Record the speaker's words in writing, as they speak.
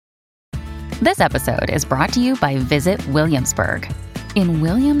This episode is brought to you by Visit Williamsburg. In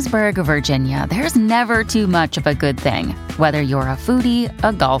Williamsburg, Virginia, there's never too much of a good thing. Whether you're a foodie,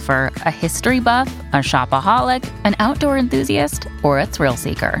 a golfer, a history buff, a shopaholic, an outdoor enthusiast, or a thrill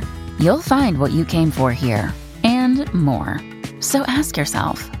seeker, you'll find what you came for here and more. So ask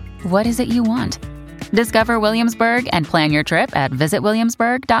yourself, what is it you want? Discover Williamsburg and plan your trip at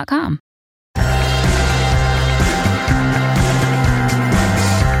visitwilliamsburg.com.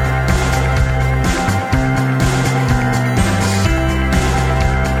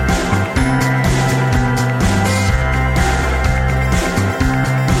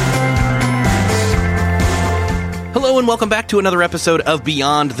 Hello and welcome back to another episode of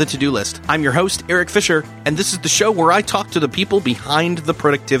Beyond the To-Do List. I'm your host, Eric Fisher, and this is the show where I talk to the people behind the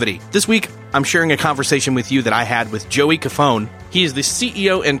productivity. This week, I'm sharing a conversation with you that I had with Joey Cofone. He is the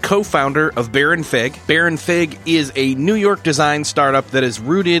CEO and co-founder of Baron Fig. Baron Fig is a New York design startup that is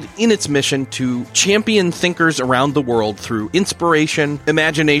rooted in its mission to champion thinkers around the world through inspiration,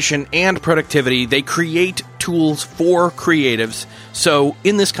 imagination, and productivity. They create tools for creatives. So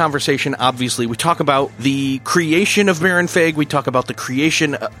in this conversation, obviously, we talk about the creation of Baron Fig. We talk about the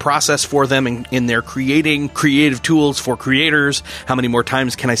creation process for them in their creating creative tools for creators. How many more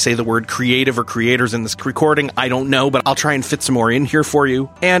times can I say the word creative or creators in this recording? I don't know, but I'll try and fit some more in here for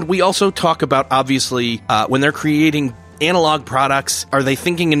you. And we also talk about, obviously, when they're creating analog products, are they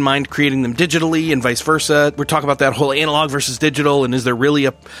thinking in mind creating them digitally and vice versa? We're talking about that whole analog versus digital, and is there really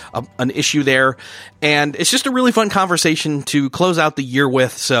an issue there? And it's just a really fun conversation to close out the year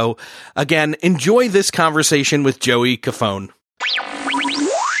with. So again, enjoy this conversation with Joey Cofone.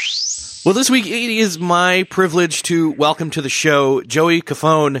 Well, this week it is my privilege to welcome to the show Joey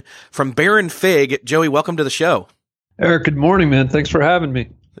Cofone from Baron Fig. Joey, welcome to the show. Eric, good morning, man. Thanks for having me.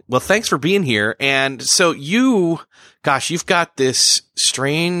 Well, thanks for being here. And so you've got this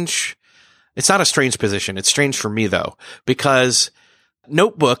strange, it's not a strange position. It's strange for me though, because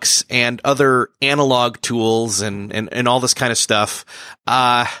notebooks and other analog tools and all this kind of stuff,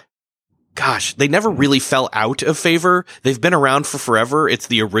 they never really fell out of favor. They've been around for forever. It's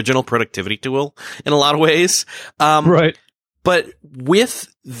the original productivity tool in a lot of ways. Right. But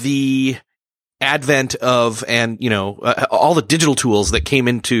with the advent of, all the digital tools that came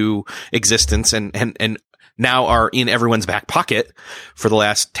into existence and now are in everyone's back pocket for the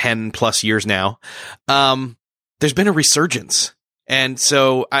last 10 plus years now, there's been a resurgence. And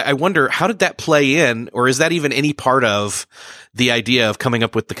so I wonder, how did that play in, or is that even any part of the idea of coming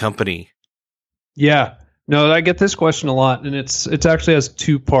up with the company? Yeah, no, I get this question a lot, and it's actually has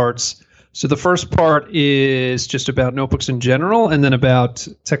two parts. So the first part is just about notebooks in general, and then about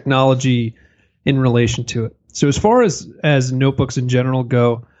technology in relation to it. So as far as notebooks in general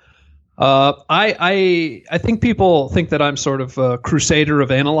go, I think people think that I'm sort of a crusader of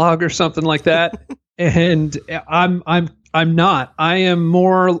analog or something like that, and I'm not. I am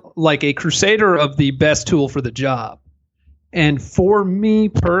more like a crusader of the best tool for the job. And for me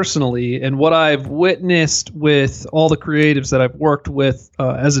personally, and what I've witnessed with all the creatives that I've worked with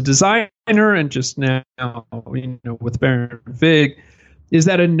as a designer, and just now, with Baron Fig, is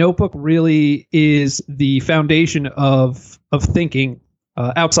that a notebook really is the foundation of thinking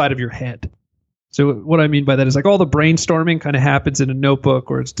outside of your head. So what I mean by that is like all the brainstorming kind of happens in a notebook,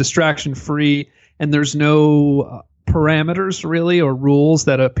 or it's distraction free, and there's no parameters really or rules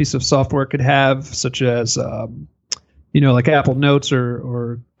that a piece of software could have, such as like Apple Notes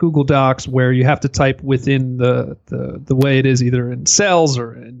or Google Docs, where you have to type within the way it is, either in cells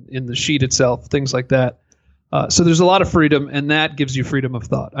or in the sheet itself, things like that. So there's a lot of freedom, and that gives you freedom of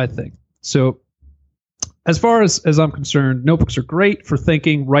thought, I think. So as far as I'm concerned, notebooks are great for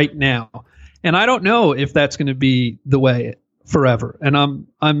thinking right now. And I don't know if that's going to be the way forever. And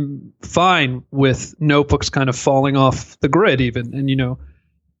I'm fine with notebooks kind of falling off the grid even. And,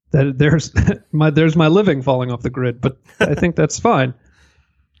 that there's my living falling off the grid, but I think that's fine.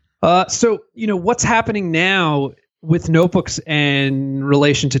 So, what's happening now with notebooks and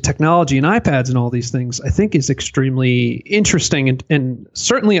relation to technology and iPads and all these things, I think is extremely interesting and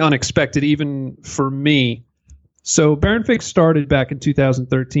certainly unexpected, even for me. So Baron Fig started back in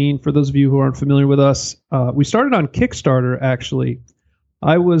 2013. For those of you who aren't familiar with us, we started on Kickstarter, actually.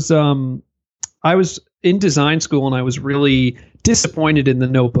 I was in design school, and I was really disappointed in the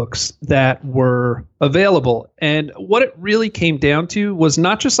notebooks that were available. And what it really came down to was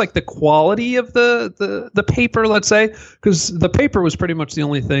not just like the quality of the paper, let's say, because the paper was pretty much the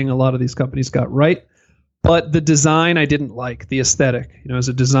only thing a lot of these companies got right. But the design I didn't like, the aesthetic. As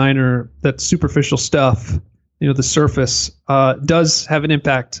a designer, that superficial stuff, the surface does have an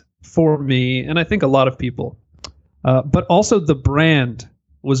impact for me, and I think a lot of people. But also the brand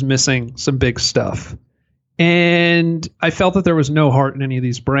was missing some big stuff. And I felt that there was no heart in any of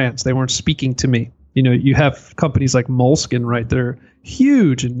these brands. They weren't speaking to me. You know, you have companies like Moleskine, right? They're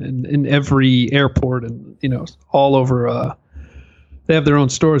huge in every airport and, you know, all over. They have their own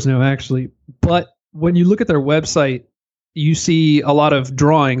stores now, actually. But when you look at their website, you see a lot of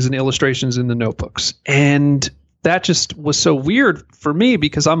drawings and illustrations in the notebooks. And that just was so weird for me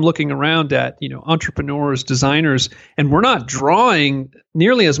because I'm looking around at, you know, entrepreneurs, designers, and we're not drawing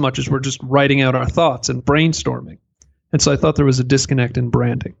nearly as much as we're just writing out our thoughts and brainstorming. And so I thought there was a disconnect in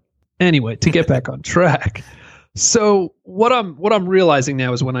branding. Anyway, to get back on track. So what I'm realizing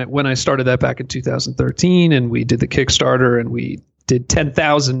now is when I started that back in 2013 and we did the Kickstarter and we did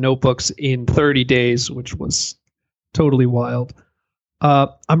 10,000 notebooks in 30 days, which was totally wild.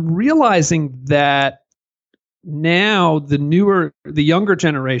 I'm realizing that now the younger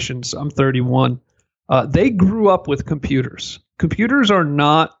generations, I'm 31, they grew up with computers. Computers are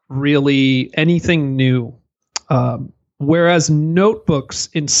not really anything new. Whereas notebooks,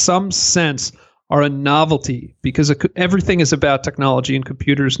 in some sense, are a novelty because everything is about technology and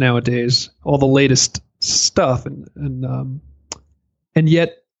computers nowadays, all the latest stuff. And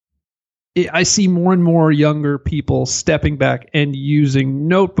yet I see more and more younger people stepping back and using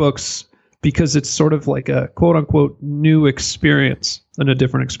notebooks because it's sort of like a quote unquote new experience and a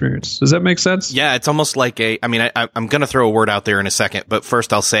different experience. Does that make sense? Yeah, it's almost like I'm going to throw a word out there in a second, but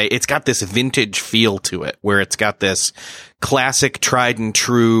first I'll say it's got this vintage feel to it where it's got this classic tried and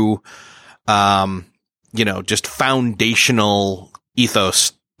true, just foundational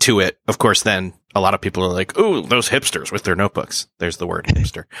ethos to it. Of course, then a lot of people are like, "Ooh, those hipsters with their notebooks." There's the word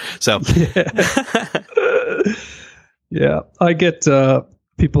hipster. So yeah, I get,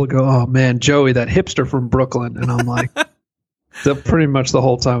 people go, "Oh man, Joey, that hipster from Brooklyn," and I'm like, pretty much the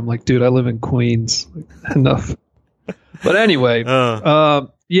whole time, I'm like, "Dude, I live in Queens." Enough. But anyway,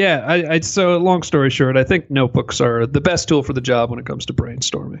 so long story short, I think notebooks are the best tool for the job when it comes to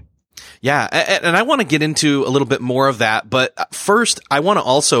brainstorming. Yeah, and I want to get into a little bit more of that, but first, I want to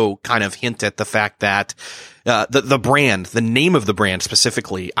also kind of hint at the fact that the brand, the name of the brand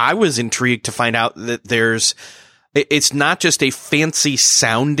specifically, I was intrigued to find out that it's not just a fancy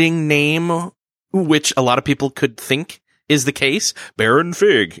sounding name, which a lot of people could think is the case. Baron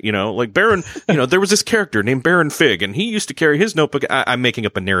Fig, like Baron, there was this character named Baron Fig and he used to carry his notebook. I'm making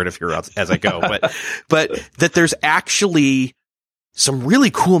up a narrative here as I go, but that there's actually some really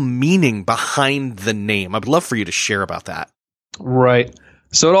cool meaning behind the name. I'd love for you to share about that. Right.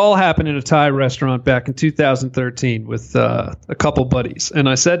 So it all happened in a Thai restaurant back in 2013 with a couple buddies. And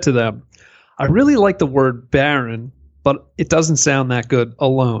I said to them, I really like the word Baron, but it doesn't sound that good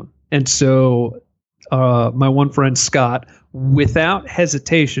alone. And so my one friend, Scott, without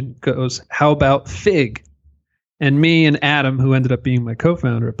hesitation goes, "How about Fig?" And me and Adam, who ended up being my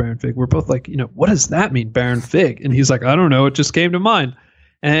co-founder at Baron Fig, we're both like, what does that mean, Baron Fig? And he's like, "I don't know. It just came to mind."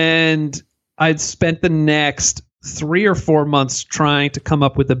 And I'd spent the next 3 or 4 months trying to come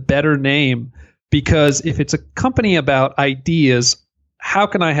up with a better name because if it's a company about ideas, how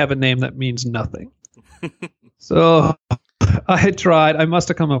can I have a name that means nothing? So I had tried. I must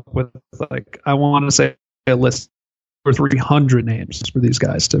have come up with, I want to say a list of 300 names for these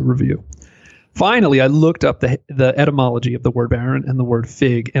guys to review. Finally, I looked up the etymology of the word Baron and the word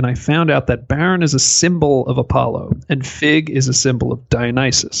Fig, and I found out that Baron is a symbol of Apollo, and Fig is a symbol of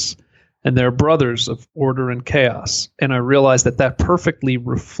Dionysus, and they're brothers of order and chaos. And I realized that perfectly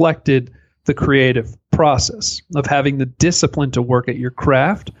reflected the creative process of having the discipline to work at your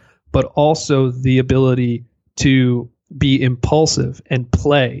craft, but also the ability to be impulsive and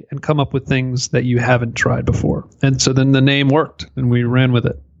play and come up with things that you haven't tried before. And so then the name worked, and we ran with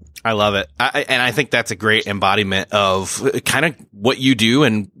it. I love it. And I think that's a great embodiment of kind of what you do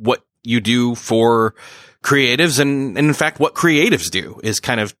and what you do for creatives. And in fact, what creatives do is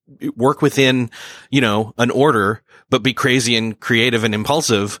kind of work within, an order, but be crazy and creative and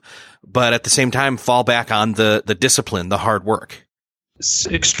impulsive, but at the same time, fall back on the discipline, the hard work. It's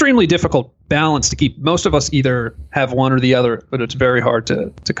extremely difficult balance to keep. Most of us either have one or the other, but it's very hard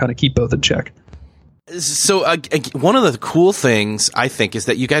to kind of keep both in check. So one of the cool things I think is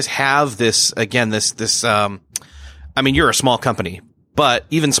that you guys have this, you're a small company, but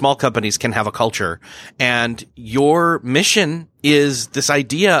even small companies can have a culture, and your mission is this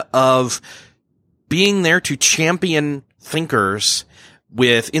idea of being there to champion thinkers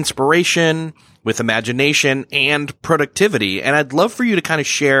with inspiration, with imagination and productivity. And I'd love for you to kind of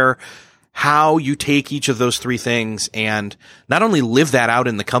share how you take each of those three things and not only live that out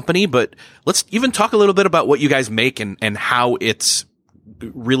in the company, but let's even talk a little bit about what you guys make and how it's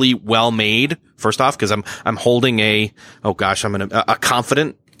really well made. First off, because I'm holding a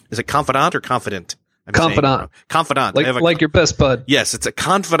confident Is it Confidant or Confident? Confidant. Confidant. Like your best bud. Yes, it's a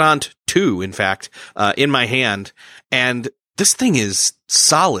Confidant 2, in fact, in my hand. And this thing is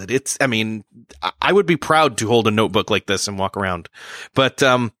solid. I would be proud to hold a notebook like this and walk around. But,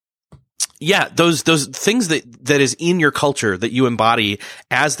 yeah, those things that is in your culture that you embody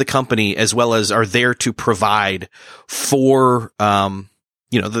as the company, as well as are there to provide for,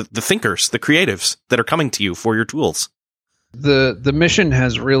 the thinkers, the creatives that are coming to you for your tools. The mission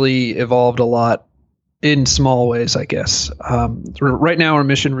has really evolved a lot in small ways, I guess. Right now, our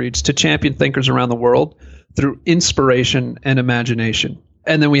mission reads to champion thinkers around the world through inspiration and imagination.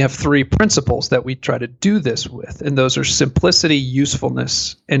 And then we have 3 principles that we try to do this with, and those are simplicity,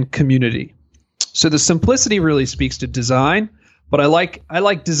 usefulness, and community. So the simplicity really speaks to design, but I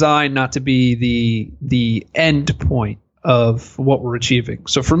like design not to be the end point of what we're achieving.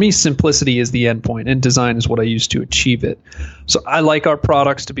 So for me, simplicity is the end point, and design is what I use to achieve it. So I like our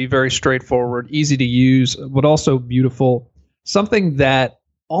products to be very straightforward, easy to use, but also beautiful. Something that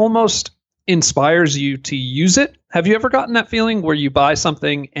almost inspires you to use it. Have you ever gotten that feeling where you buy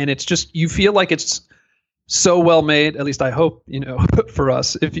something and it's just, you feel like it's so well made, at least I hope, for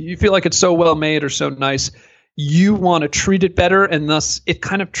us, if you feel like it's so well made or so nice, you want to treat it better, and thus it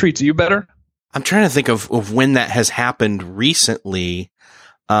kind of treats you better? I'm trying to think of when that has happened recently.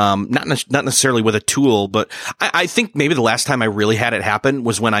 Not necessarily with a tool, but I think maybe the last time I really had it happen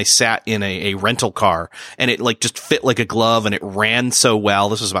was when I sat in a rental car and it just fit like a glove and it ran so well.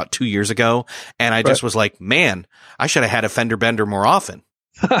 This was about 2 years ago. And I just was like, man, I should have had a fender bender more often.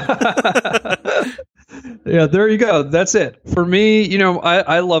 Yeah, there you go. That's it. For me,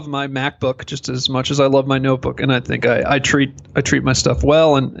 I love my MacBook just as much as I love my notebook, and I think I treat my stuff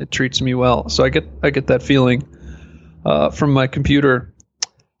well, and it treats me well. So I get that feeling from my computer.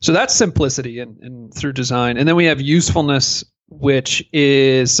 So that's simplicity and through design. And then we have usefulness, which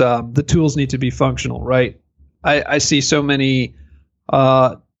is the tools need to be functional, right? I see so many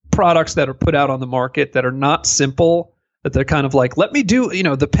products that are put out on the market that are not simple, that they're kind of like, let me do,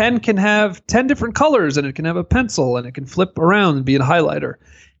 the pen can have 10 different colors and it can have a pencil and it can flip around and be a highlighter.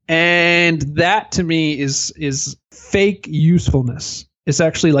 And that to me is fake usefulness. It's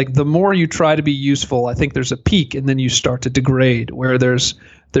actually like the more you try to be useful, I think there's a peak and then you start to degrade where there's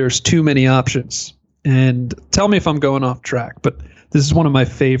too many options. And tell me if I'm going off track, but this is one of my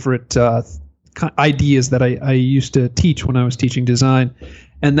favorite ideas that I used to teach when I was teaching design.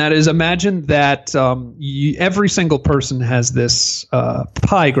 And that is, imagine that every single person has this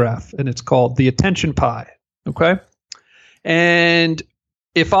pie graph, and it's called the attention pie. Okay? And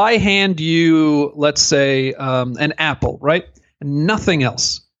if I hand you, let's say, an apple, right? And nothing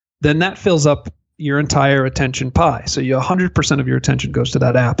else, then that fills up your entire attention pie. So 100% of your attention goes to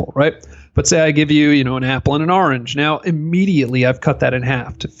that apple, right? But say I give you, an apple and an orange. Now, immediately I've cut that in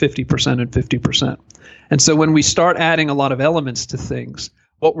half to 50% and 50%. And so when we start adding a lot of elements to things,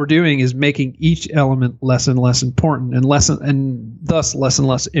 what we're doing is making each element less and less important and thus less and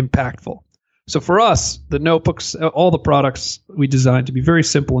less impactful. So for us, the notebooks, all the products we designed to be very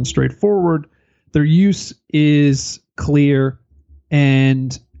simple and straightforward. Their use is clear,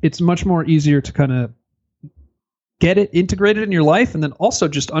 and it's much more easier to kind of get it integrated in your life and then also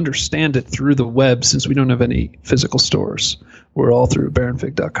just understand it through the web, since we don't have any physical stores. We're all through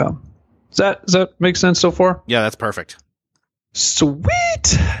baronfig.com. Does that make sense so far? Yeah, that's perfect.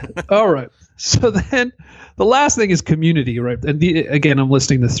 Sweet. All right. So then the last thing is community, right? And again, I'm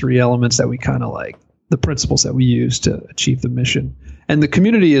listing the 3 elements that we kind of like, the principles that we use to achieve the mission. And the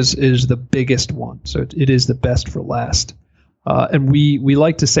community is the biggest one. So it is the best for last. And we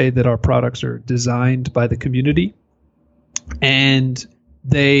like to say that our products are designed by the community, and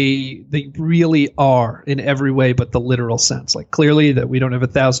they really are in every way but the literal sense. Like, clearly that we don't have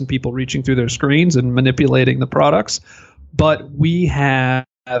 1,000 people reaching through their screens and manipulating the products, but we have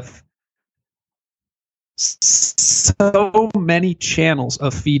so many channels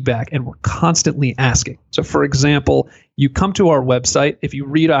of feedback, and we're constantly asking. So for example, you come to our website, if you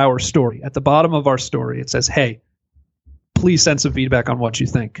read our story, at the bottom of our story, it says, hey, please send some feedback on what you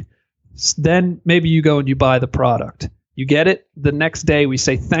think. Then maybe you go and you buy the product. You get it. The next day we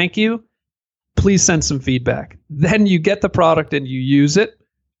say, thank you. Please send some feedback. Then you get the product and you use it.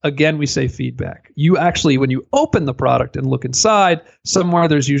 Again, we say feedback. You actually, when you open the product and look inside, somewhere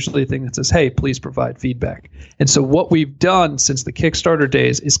there's usually a thing that says, hey, please provide feedback. And so what we've done since the Kickstarter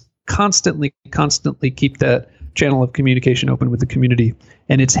days is constantly keep that channel of communication open with the community.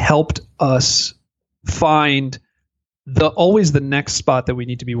 And it's helped us find always the next spot that we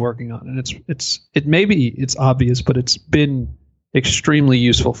need to be working on. And it's obvious, but it's been extremely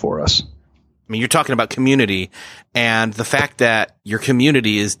useful for us. I mean, you're talking about community, and the fact that your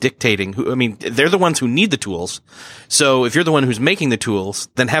community is dictating who, I mean, they're the ones who need the tools. So if you're the one who's making the tools,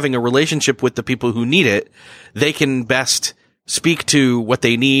 then having a relationship with the people who need it, they can best speak to what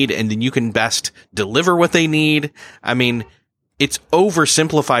they need, and then you can best deliver what they need. I mean, it's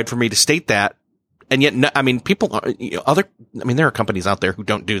oversimplified for me to state that. And yet, I mean, people are, there are companies out there who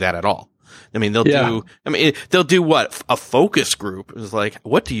don't do that at all. I mean, they'll do what? A focus group is like,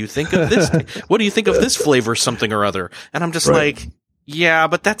 what do you think of this? What do you think of this flavor, something or other? And I'm just like, yeah,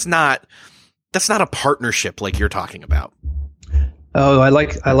 but that's not a partnership like you're talking about. Oh, I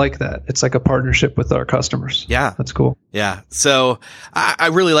like that. It's like a partnership with our customers. Yeah. That's cool. Yeah. So I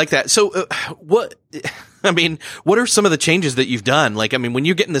really like that. So what are some of the changes that you've done? Like, I mean, when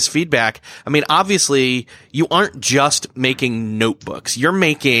you're getting this feedback, I mean, obviously you aren't just making notebooks. You're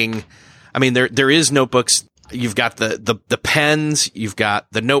making, I mean, there is notebooks. You've got the pens, you've got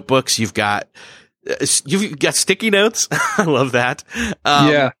the notebooks, you've got sticky notes. I love that.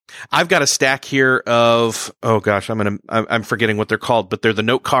 Yeah. I've got a stack here of, oh gosh, I'm forgetting what they're called, but they're the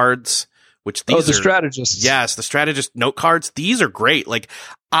note cards, which these the strategists. Yes, the strategist note cards. These are great. Like,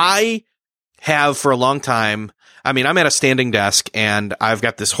 I have for a long time, I mean, I'm at a standing desk and I've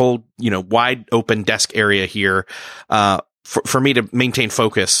got this whole, wide open desk area here, for me to maintain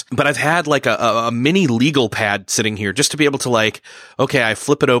focus. But I've had like a mini legal pad sitting here just to be able to like, okay, I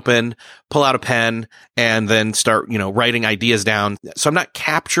flip it open, pull out a pen, and then start, writing ideas down. So I'm not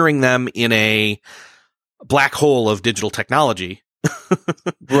capturing them in a black hole of digital technology.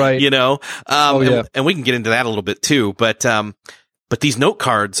 Right. And we can get into that a little bit too. But these note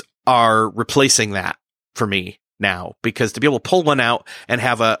cards are replacing that for me now, because to be able to pull one out and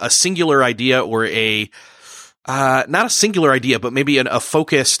have a singular idea, or not a singular idea, but maybe a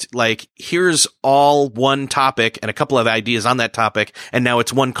focused, like, here's all one topic and a couple of ideas on that topic, and now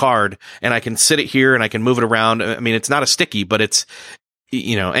it's one card, and I can sit it here and I can move it around. I mean, it's not a sticky, but it's,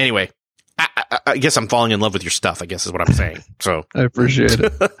 anyway, I guess I'm falling in love with your stuff, I guess is what I'm saying. So I appreciate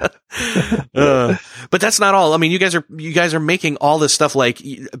it. But that's not all. I mean, you guys are making all this stuff like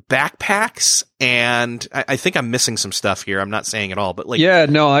backpacks, and I think I'm missing some stuff here. I'm not saying it all, but like, yeah,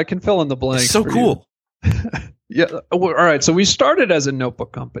 no, I can fill in the blanks. So cool. Yeah. All right. So we started as a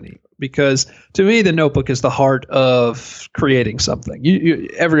notebook company because, to me, the notebook is the heart of creating something.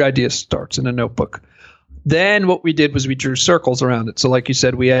 Every idea starts in a notebook. Then what we did was we drew circles around it. So like you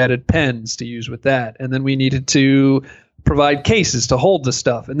said, we added pens to use with that. And then we needed to provide cases to hold the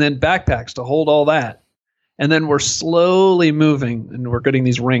stuff, and then backpacks to hold all that. And then we're slowly moving, and we're getting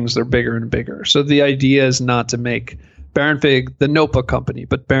these rings. They're bigger and bigger. So the idea is not to make Baron Fig the notebook company,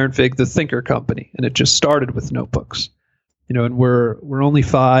 but Baron Fig the thinker company. And it just started with notebooks, and we're only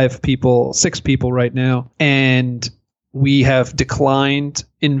 6 people right now. And we have declined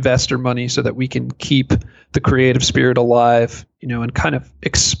investor money so that we can keep the creative spirit alive, and kind of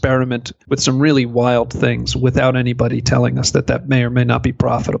experiment with some really wild things without anybody telling us that may or may not be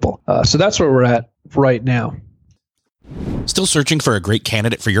profitable. So that's where we're at right now. Still searching for a great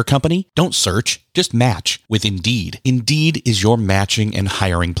candidate for your company? Don't search, just match with Indeed. Indeed is your matching and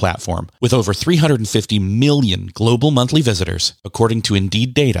hiring platform with over 350 million global monthly visitors, according to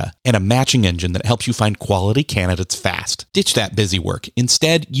Indeed data, and a matching engine that helps you find quality candidates fast. Ditch that busy work.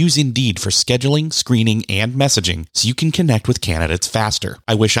 Instead, use Indeed for scheduling, screening, and messaging so you can connect with candidates faster.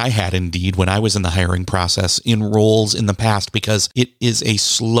 I wish I had Indeed when I was in the hiring process in roles in the past, because it is a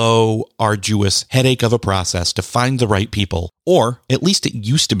slow, arduous headache of a process to find the right people. Or, at least it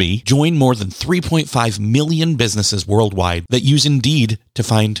used to be. Join more than 3.5 million businesses worldwide that use Indeed to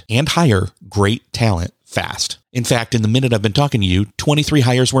find and hire great talent fast. In fact, in the minute I've been talking to you, 23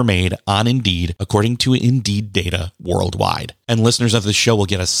 hires were made on Indeed, according to Indeed data worldwide. And listeners of this show will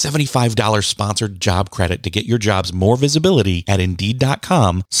get a $75 sponsored job credit to get your jobs more visibility at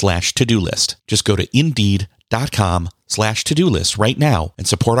Indeed.com/to-do list. Just go to Indeed.com/to-do list right now and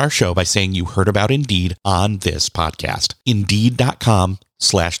support our show by saying you heard about Indeed on this podcast.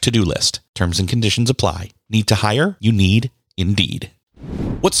 Indeed.com/to-do list. Terms and conditions apply. Need to hire? You need Indeed.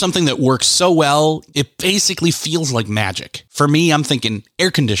 What's something that works so well, it basically feels like magic? For me, I'm thinking air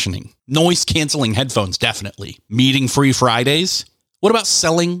conditioning, noise canceling headphones, definitely. Meeting free Fridays? What about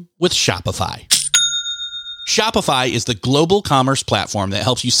selling with Shopify? Shopify is the global commerce platform that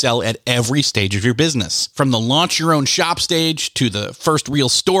helps you sell at every stage of your business. From the launch your own shop stage to the first real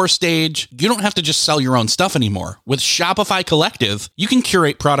store stage, you don't have to just sell your own stuff anymore. With Shopify Collective, you can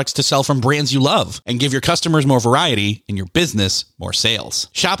curate products to sell from brands you love and give your customers more variety and your business more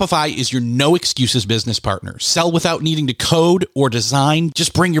sales. Shopify is your no excuses business partner. Sell without needing to code or design.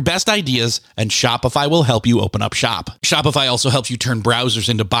 Just bring your best ideas and Shopify will help you open up shop. Shopify also helps you turn browsers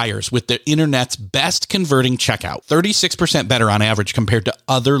into buyers with the internet's best converting checkout, 36% better on average compared to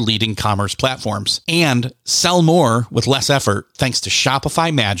other leading commerce platforms. And sell more with less effort thanks to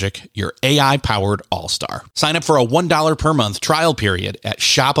Shopify Magic, your AI-powered all-star. Sign up for a $1 per month trial period at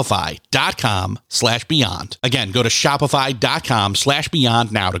shopify.com/beyond. Again, go to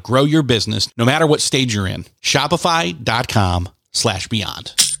shopify.com/beyond now to grow your business no matter what stage you're in.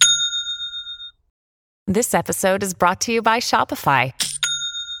 Shopify.com/beyond. This episode is brought to you by Shopify.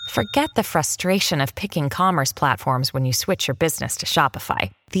 Forget the frustration of picking commerce platforms when you switch your business to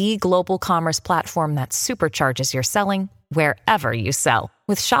Shopify, the global commerce platform that supercharges your selling wherever you sell.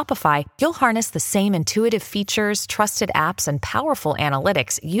 With Shopify, you'll harness the same intuitive features, trusted apps, and powerful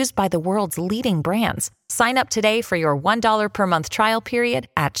analytics used by the world's leading brands. Sign up today for your $1 per month trial period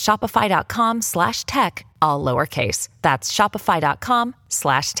at shopify.com/tech, all lowercase. That's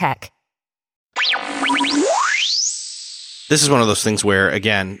shopify.com/tech. This is one of those things where,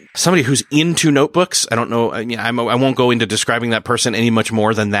 again, somebody who's into notebooks, I don't know, I won't go into describing that person any much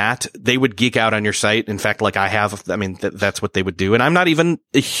more than that. They would geek out on your site. In fact, like I have, that's what they would do. And I'm not even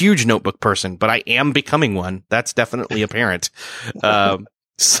a huge notebook person, but I am becoming one. That's definitely apparent. Oh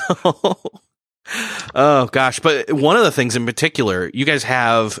gosh. But one of the things in particular, you guys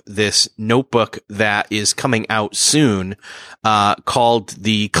have this notebook that is coming out soon, called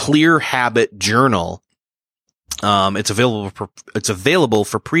the Clear Habit Journal. It's available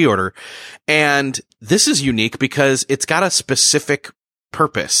for pre-order. And this is unique because it's got a specific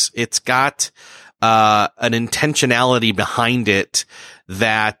purpose. It's got, an intentionality behind it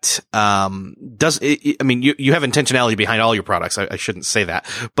that, you have intentionality behind all your products. I shouldn't say that,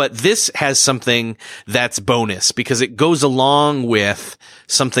 but this has something that's bonus because it goes along with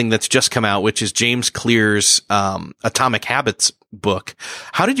something that's just come out, which is James Clear's, Atomic Habits book.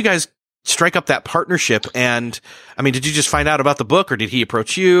 How did you guys strike up that partnership? And did you just find out about the book or did he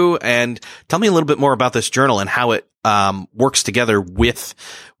approach you? And tell me a little bit more about this journal and how it works together with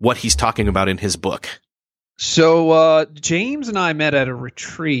what he's talking about in his book. So James and I met at a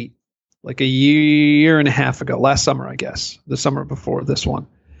retreat like a year and a half ago, last summer, I guess, the summer before this one.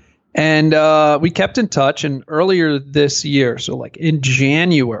 And we kept in touch. And earlier this year, so like in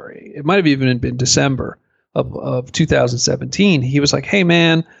January, it might have even been December of 2017, he was like, "Hey,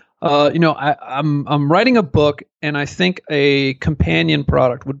 man, I'm writing a book and I think a companion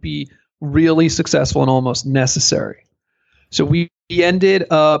product would be really successful and almost necessary." So we ended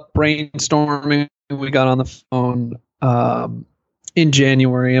up brainstorming. We got on the phone in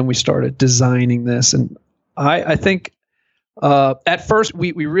January and we started designing this. And I think at first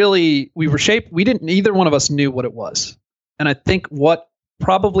we were shaped. We didn't, either one of us knew what it was. And I think what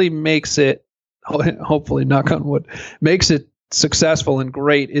probably makes it, hopefully knock on wood, makes it successful and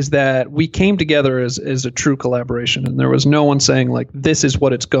great is that we came together as a true collaboration, and there was no one saying like, this is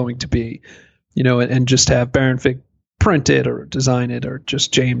what it's going to be, and just have Baron Fig print it or design it or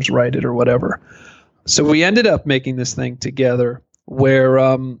just James write it or whatever. So we ended up making this thing together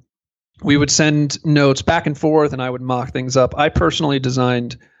where we would send notes back and forth and I would mock things up. I personally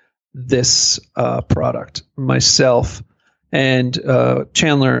designed this product myself, and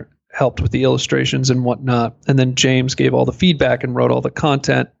Chandler helped with the illustrations and whatnot. And then James gave all the feedback and wrote all the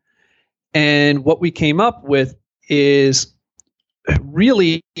content. And what we came up with is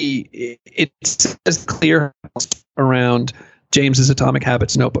really, it says clear around James's Atomic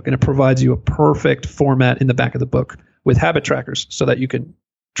Habits notebook. And it provides you a perfect format in the back of the book with habit trackers so that you can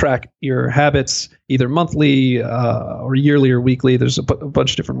track your habits either monthly or yearly or weekly. There's a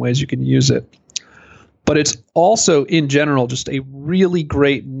bunch of different ways you can use it. But it's also, in general, just a really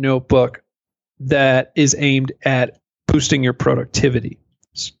great notebook that is aimed at boosting your productivity.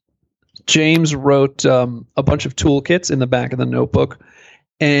 James wrote a bunch of toolkits in the back of the notebook,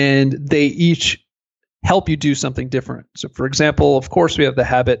 and they each help you do something different. So, for example, of course, we have the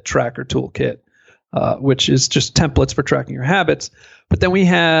Habit Tracker Toolkit, which is just templates for tracking your habits. But then we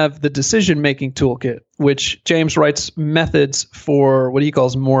have the Decision-Making Toolkit, which James writes methods for what he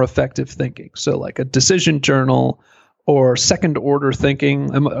calls more effective thinking. So like a decision journal or second-order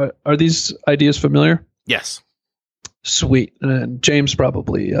thinking. Are these ideas familiar? Yes. Sweet. And James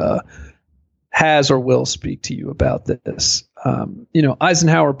probably has or will speak to you about this.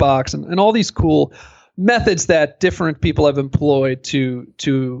 Eisenhower box and all these cool methods that different people have employed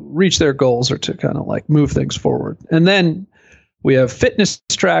to reach their goals or to kind of like move things forward. And then we have fitness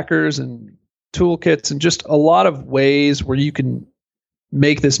trackers and toolkits and just a lot of ways where you can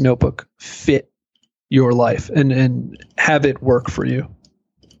make this notebook fit your life and have it work for you.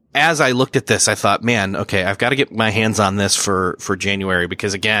 As I looked at this, I thought, man, okay, I've got to get my hands on this for January,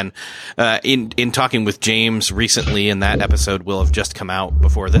 because again, in talking with James recently, and that episode will have just come out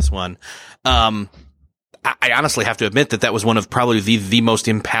before this one. I honestly have to admit that was one of probably the most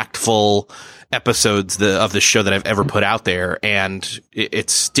impactful episodes of the show that I've ever put out there. And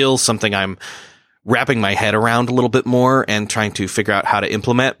it's still something I'm wrapping my head around a little bit more and trying to figure out how to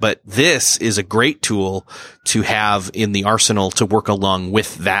implement. But this is a great tool to have in the arsenal to work along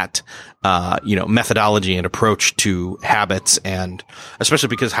with that, methodology and approach to habits, and especially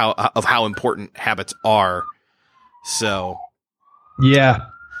because of how important habits are. So. Yeah.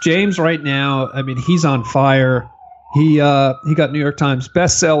 James right now, I mean, he's on fire. He got New York Times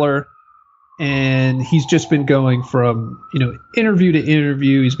bestseller, and he's just been going from, interview to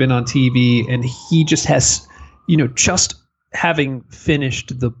interview. He's been on TV, and he just has, just having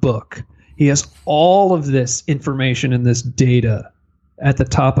finished the book, he has all of this information and this data at the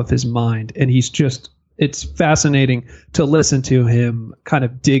top of his mind. And it's fascinating to listen to him kind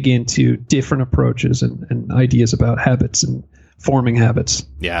of dig into different approaches and ideas about habits and forming habits.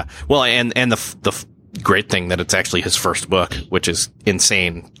 Yeah. Well, and the great thing that it's actually his first book, which is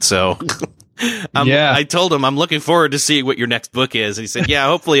insane. So I told him I'm looking forward to seeing what your next book is. And he said, yeah,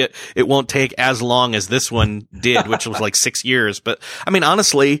 hopefully it won't take as long as this one did, which was like 6 years. But I mean,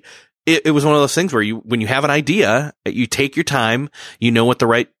 honestly, it was one of those things where when you have an idea, you take your time, what the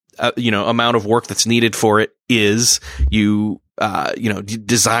right, amount of work that's needed for it is. You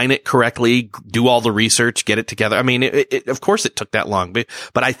design it correctly, do all the research, get it together. I mean, of course it took that long, but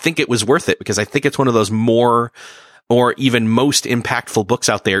I think it was worth it, because I think it's one of those more or even most impactful books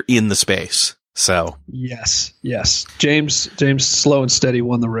out there in the space. So yes. James slow and steady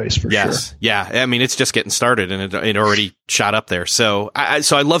won the race for sure. Yeah. I mean, it's just getting started, and it already shot up there. So I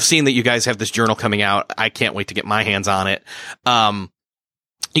love seeing that you guys have this journal coming out. I can't wait to get my hands on it.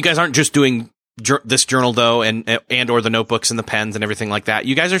 You guys aren't just doing this journal though, and or the notebooks and the pens and everything like that.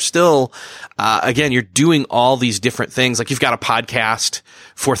 You guys are still, again, you're doing all these different things. Like, you've got a podcast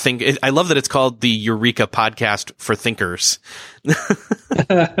for I love that it's called the Eureka Podcast for Thinkers.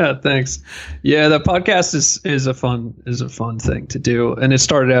 Thanks. Yeah, the podcast is a fun thing to do, and it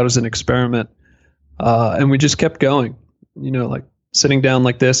started out as an experiment, and we just kept going. Like sitting down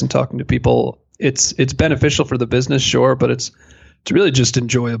like this and talking to people. It's beneficial for the business, sure, but it's really just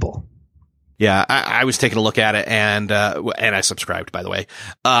enjoyable. Yeah, I was taking a look at it, and I subscribed, by the way.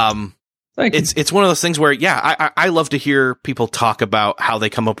 Thank you. It's one of those things where, I love to hear people talk about how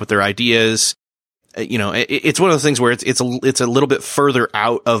they come up with their ideas. It's one of those things where it's a little bit further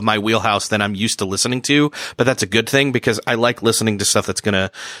out of my wheelhouse than I'm used to listening to, but that's a good thing, because I like listening to stuff that's going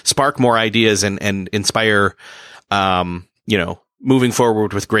to spark more ideas and inspire, moving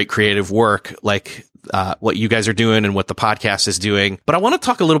forward with great creative work, like what you guys are doing and what the podcast is doing. But I want to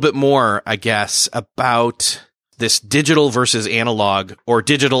talk a little bit more, I guess, about this digital versus analog, or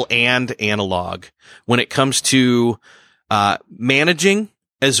digital and analog, when it comes to managing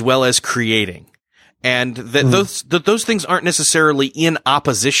as well as creating. And that those things aren't necessarily in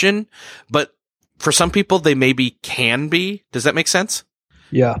opposition, but for some people they maybe can be. Does that make sense?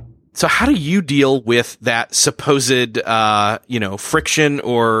 Yeah. So how do you deal with that supposed, friction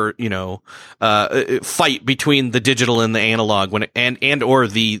or, fight between the digital and the analog or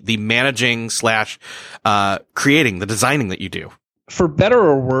the managing / creating, the designing that you do? For better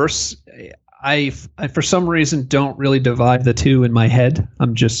or worse, I for some reason don't really divide the two in my head.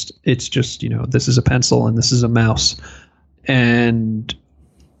 It's just, this is a pencil and this is a mouse, and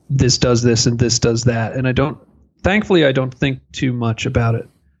this does this and this does that. And thankfully I don't think too much about it.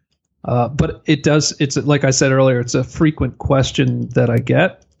 But it's like I said earlier, it's a frequent question that I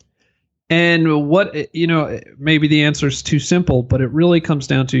get. And maybe the answer is too simple, but it really comes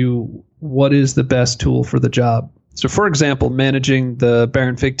down to what is the best tool for the job. So, for example, managing the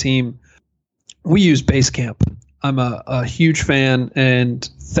Baron Fig team, we use Basecamp. I'm a huge fan, and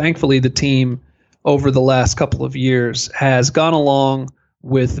thankfully the team over the last couple of years has gone along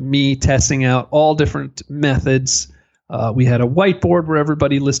with me testing out all different methods. We had a whiteboard where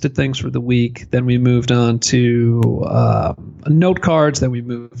everybody listed things for the week. Then we moved on to note cards. Then we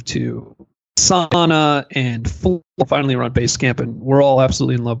moved to Asana, and finally we're on Basecamp, and we're all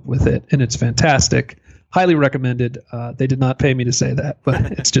absolutely in love with it, and it's fantastic. Highly recommended. They did not pay me to say that,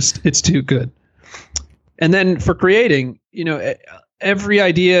 but it's too good. And then for creating, every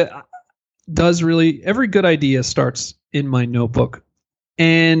idea, every good idea starts in my notebook.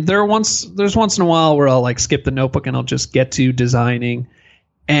 And there's once in a while where I'll like skip the notebook and I'll just get to designing.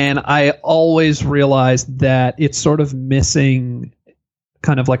 And I always realize that it's sort of missing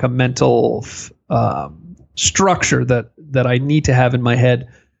kind of like a mental structure that I need to have in my head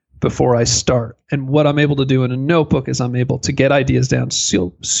before I start. And what I'm able to do in a notebook is I'm able to get ideas down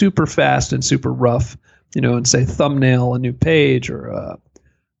super fast and super rough, and say thumbnail a new page or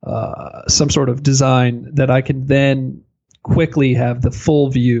some sort of design that I can then quickly have the full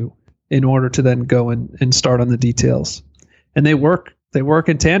view in order to then go and start on the details. And they work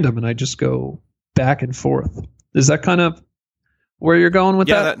in tandem, and I just go back and forth. Is that kind of where you're going with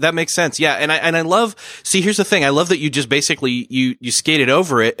that? Yeah, that makes sense. Yeah. And I love, see, here's the thing. I love that you just basically, you skated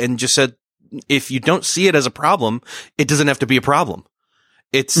over it and just said, if you don't see it as a problem, it doesn't have to be a problem.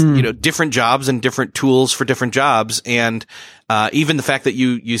 It's, different jobs and different tools for different jobs. And, even the fact that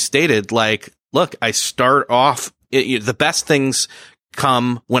you stated like, look, I start off, the best things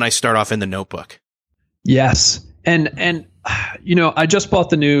come when I start off in the notebook. Yes. And I just bought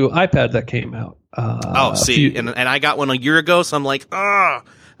the new iPad that came out. And I got one a year ago, so I'm like,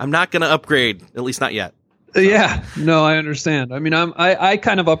 I'm not going to upgrade, at least not yet. So. Yeah, no, I understand. I mean, I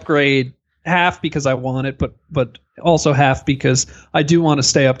kind of upgrade half because I want it, but also half because I do want to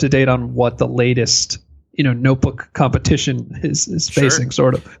stay up to date on what the latest, notebook competition is facing,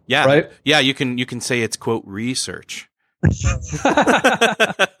 sort of. Yeah. Right. Yeah. You can say it's quote research.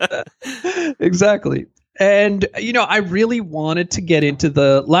 Exactly. And, I really wanted to get into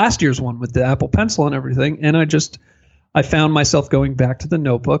the last year's one with the Apple Pencil and everything. And I found myself going back to the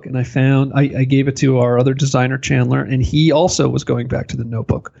notebook, and I gave it to our other designer, Chandler, and he also was going back to the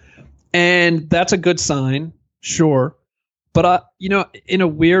notebook. And that's a good sign, sure. But, in a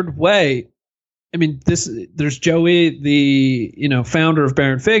weird way, I mean, there's Joey, the, founder of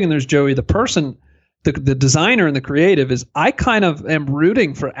Baron Fig, and there's Joey, the person, the designer and the creative is I kind of am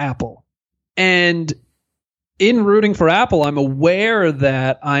rooting for Apple. And in rooting for Apple, I'm aware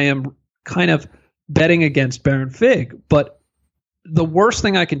that I am kind of betting against Baron Fig. But the worst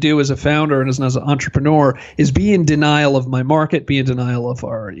thing I can do as a founder and as an entrepreneur is be in denial of my market, be in denial of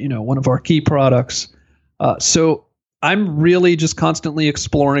our, one of our key products. So I'm really just constantly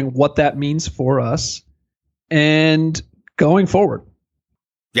exploring what that means for us and going forward.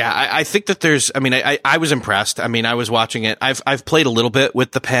 Yeah, I think that I was impressed. I mean, I was watching it. I've played a little bit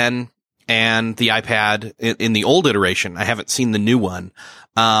with the pen and the iPad in the old iteration. I haven't seen the new one.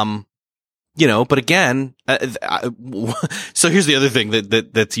 But again, so here's the other thing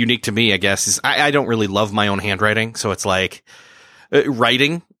that's unique to me, I guess, is I don't really love my own handwriting. So it's like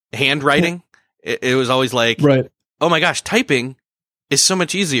handwriting. It was always like, right. Oh my gosh, typing is so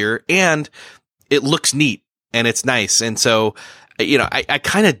much easier and it looks neat and it's nice. And so, I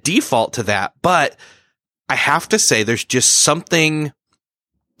kind of default to that, but I have to say there's just something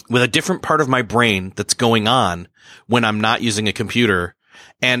with a different part of my brain that's going on when I'm not using a computer.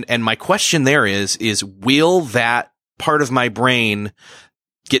 And my question there is will that part of my brain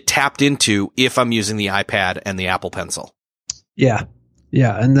get tapped into if I'm using the iPad and the Apple Pencil? Yeah.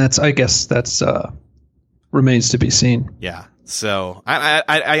 Yeah. And I guess that's remains to be seen. Yeah. So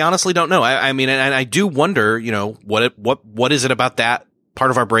I honestly don't know. I mean, and I do wonder, what is it about that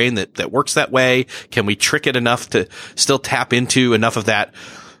part of our brain that works that way? Can we trick it enough to still tap into enough of that?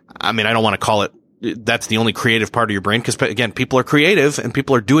 I mean, I don't want to call it that's the only creative part of your brain because, again, people are creative and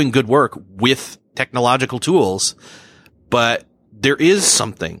people are doing good work with technological tools, but there is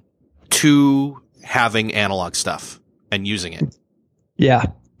something to having analog stuff and using it. Yeah.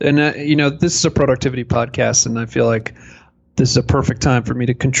 And, this is a productivity podcast, and I feel like this is a perfect time for me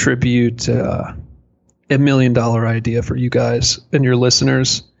to contribute a $1 million idea for you guys and your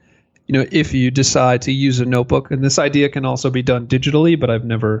listeners. If you decide to use a notebook, and this idea can also be done digitally, but I've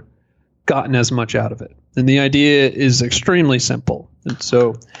never gotten as much out of it. And the idea is extremely simple. And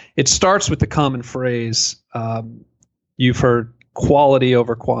so it starts with the common phrase, you've heard quality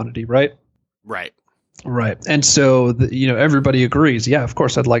over quantity, right? Right. Right. And so, everybody agrees. Yeah, of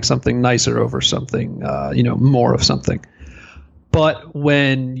course, I'd like something nicer over something, more of something. But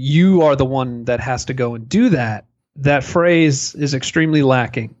when you are the one that has to go and do that, that phrase is extremely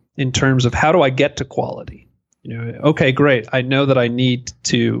lacking in terms of how do I get to quality? Okay, great. I know that I need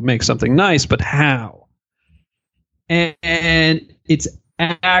to make something nice, but how? And it's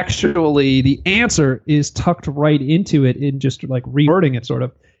actually, the answer is tucked right into it in just like rewording it sort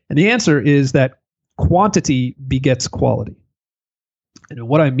of. And the answer is that quantity begets quality. And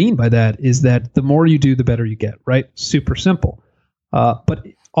what I mean by that is that the more you do, the better you get, right? Super simple. But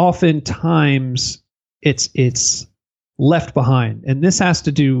oftentimes it's left behind. And this has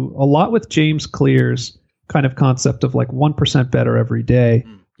to do a lot with James Clear's kind of concept of like 1% better every day.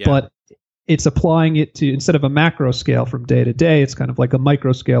 Yeah. But it's applying it to, instead of a macro scale from day to day, it's kind of like a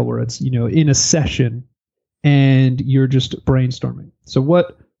micro scale where it's, in a session and you're just brainstorming. So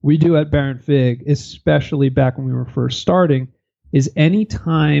what we do at Baron Fig, especially back when we were first starting, is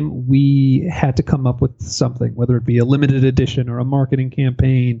anytime we had to come up with something, whether it be a limited edition or a marketing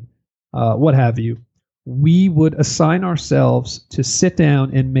campaign, what have you, we would assign ourselves to sit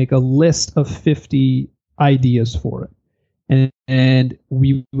down and make a list of 50 ideas for it. And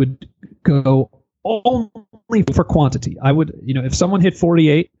we would go only for quantity. I would, if someone hit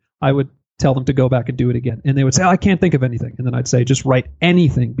 48, I would tell them to go back and do it again. And they would say, I can't think of anything. And then I'd say, just write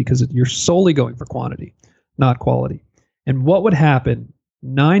anything, because you're solely going for quantity, not quality. And what would happen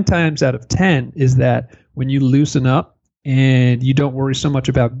 9 times out of 10 is that when you loosen up and you don't worry so much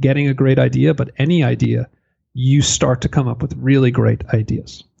about getting a great idea, but any idea, you start to come up with really great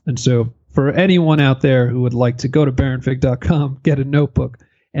ideas. And so for anyone out there who would like to go to baronfig.com, get a notebook,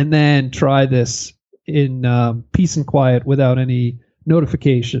 and then try this in peace and quiet without any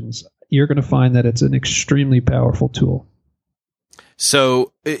notifications, you're going to find that it's an extremely powerful tool.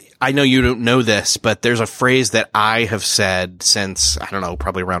 So I know you don't know this, but there's a phrase that I have said since, I don't know,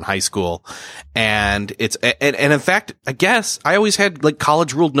 probably around high school. And and in fact, I guess I always had like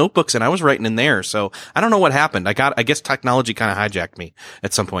college ruled notebooks and I was writing in there. So I don't know what happened. I guess technology kind of hijacked me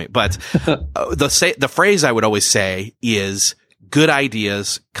at some point, but the phrase I would always say is good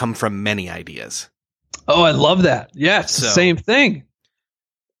ideas come from many ideas. Oh, I love that. Yeah, it's the same thing.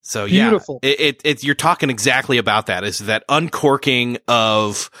 So beautiful. Yeah, you're talking exactly about that, is that uncorking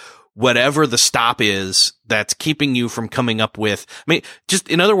of whatever the stop is that's keeping you from coming up with, just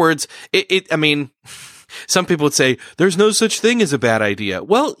in other words, some people would say there's no such thing as a bad idea.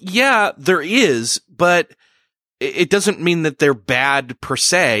 Well, yeah, there is, but it doesn't mean that they're bad per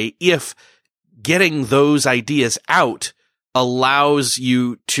se if getting those ideas out allows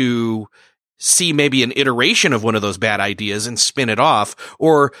you to see maybe an iteration of one of those bad ideas and spin it off,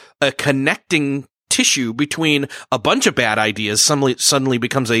 or a connecting tissue between a bunch of bad ideas suddenly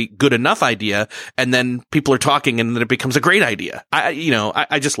becomes a good enough idea, and then people are talking and then it becomes a great idea.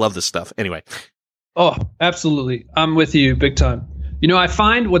 I just love this stuff. Anyway. Oh, absolutely. I'm with you big time. I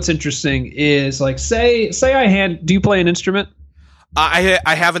find what's interesting is like, say do you play an instrument? I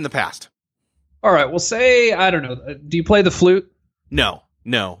have in the past. All right. Well, I don't know. Do you play the flute? No.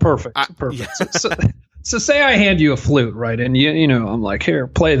 Perfect. Yeah. So say I hand you a flute, right? And I'm like, here,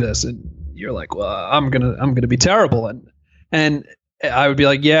 play this. And you're like, well, I'm going to be terrible. And I would be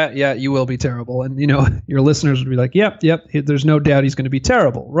like, yeah, you will be terrible. And your listeners would be like, yep, there's no doubt he's going to be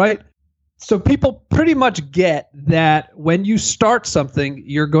terrible, right? So people pretty much get that when you start something,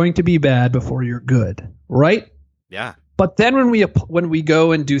 you're going to be bad before you're good, right? Yeah. But then when we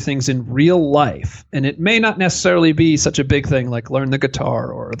go and do things in real life, and it may not necessarily be such a big thing like learn the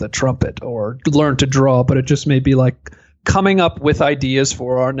guitar or the trumpet or learn to draw, but it just may be like coming up with ideas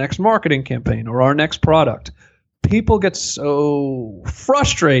for our next marketing campaign or our next product. People get so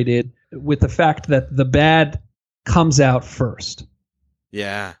frustrated with the fact that the bad comes out first.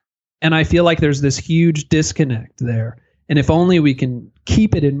 Yeah. And I feel like there's this huge disconnect there. And if only we can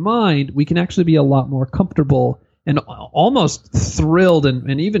keep it in mind, we can actually be a lot more comfortable and almost thrilled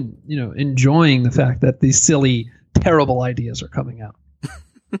and even, enjoying the fact that these silly, terrible ideas are coming out.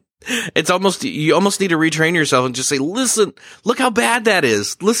 You almost need to retrain yourself and just say, listen, look how bad that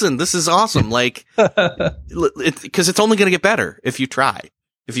is. Listen, this is awesome. Like, because it's only going to get better if you try,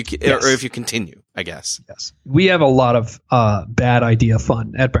 or if you continue, I guess. Yes. We have a lot of bad idea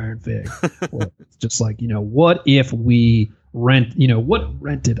fun at Baron Fig. It's just like, what if we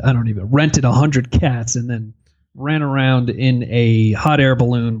rented 100 cats and then ran around in a hot air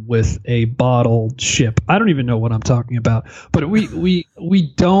balloon with a bottled ship. I don't even know what I'm talking about, but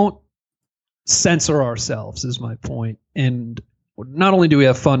we don't censor ourselves is my point. And not only do we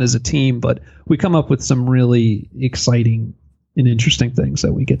have fun as a team, but we come up with some really exciting and interesting things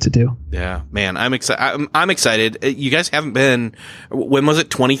that we get to do. Yeah, man, I'm excited. I'm excited. You guys haven't been, when was it?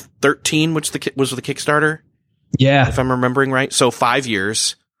 2013, which was the Kickstarter? Yeah. If I'm remembering right. So 5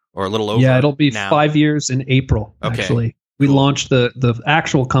 years. Or a little over. Yeah, it'll be now. 5 years in April, actually. We launched the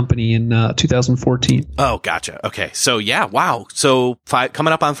actual company in 2014. Oh, gotcha. Okay. So, yeah, wow. So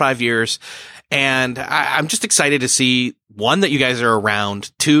coming up on 5 years. And I'm just excited to see, one, that you guys are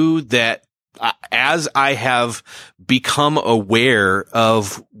around. Two, that as I have become aware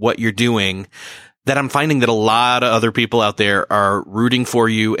of what you're doing, that I'm finding that a lot of other people out there are rooting for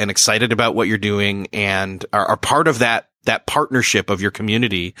you and excited about what you're doing and are part of that that partnership of your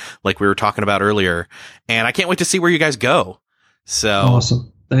community, like we were talking about earlier. And I can't wait to see where you guys go. So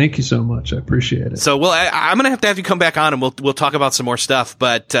awesome. Thank you so much. I appreciate it. So, well, I'm going to have you come back on and we'll talk about some more stuff,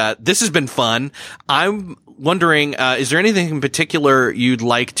 but, this has been fun. I'm wondering, is there anything in particular you'd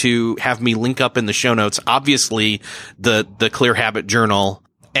like to have me link up in the show notes? Obviously the Clear Habit Journal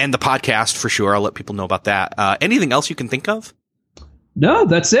and the podcast for sure. I'll let people know about that. Anything else you can think of? No,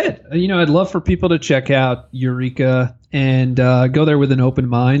 that's it. I'd love for people to check out Eureka and go there with an open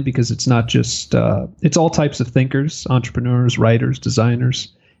mind, because it's not just, it's all types of thinkers, entrepreneurs, writers,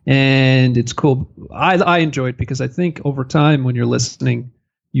 designers. And it's cool. I enjoy it because I think over time when you're listening,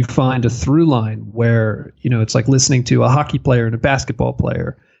 you find a through line where, it's like listening to a hockey player and a basketball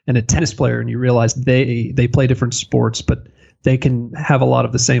player and a tennis player, and you realize they play different sports, but they can have a lot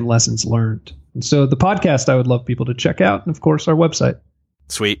of the same lessons learned. And so the podcast I would love people to check out, and of course our website.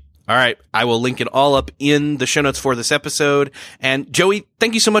 Sweet. All right. I will link it all up in the show notes for this episode. And Joey,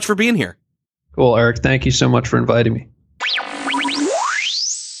 thank you so much for being here. Cool, Eric. Thank you so much for inviting me.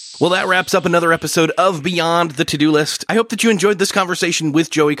 Well, that wraps up another episode of Beyond the To-Do List. I hope that you enjoyed this conversation with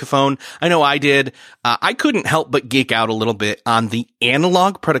Joey Cofone. I know I did. I couldn't help but geek out a little bit on the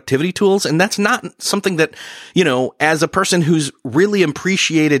analog productivity tools. And that's not something that, as a person who's really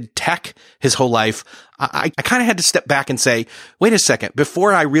appreciated tech his whole life, I kind of had to step back and say, wait a second,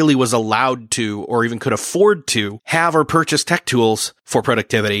 before I really was allowed to, or even could afford to have or purchase tech tools for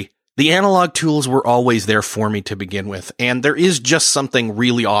productivity, the analog tools were always there for me to begin with. And there is just something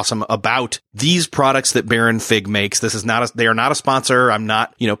really awesome about these products that Baron Fig makes. They are not a sponsor. I'm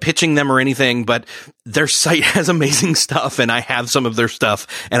not, pitching them or anything, but their site has amazing stuff, and I have some of their stuff,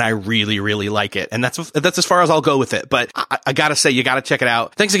 and I really, really like it. And that's as far as I'll go with it. But I gotta say, you gotta check it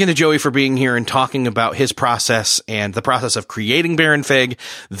out. Thanks again to Joey for being here and talking about his process and the process of creating Baron Fig,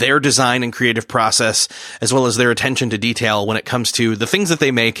 their design and creative process, as well as their attention to detail when it comes to the things that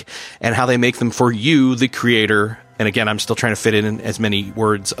they make and how they make them for you, the creator. And again, I'm still trying to fit in as many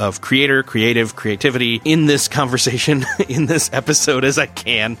words of creator, creative, creativity in this conversation, in this episode as I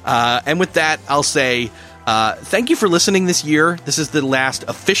can. And with that, I'll say, thank you for listening this year. This is the last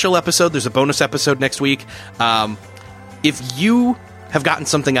official episode. There's a bonus episode next week. If you have gotten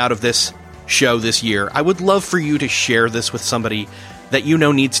something out of this show this year, I would love for you to share this with somebody that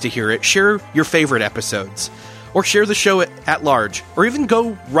needs to hear it. Share your favorite episodes, or share the show at large, or even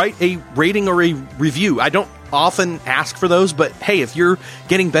go write a rating or a review. I don't often ask for those, but hey, if you're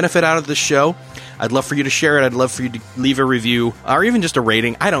getting benefit out of this show, I'd love for you to share it. I'd love for you to leave a review or even just a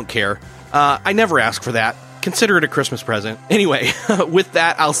rating. I don't care. I never ask for that. Consider it a Christmas present. Anyway, with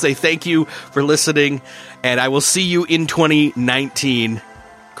that, I'll say thank you for listening, and I will see you in 2019.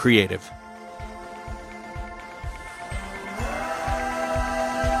 Creative.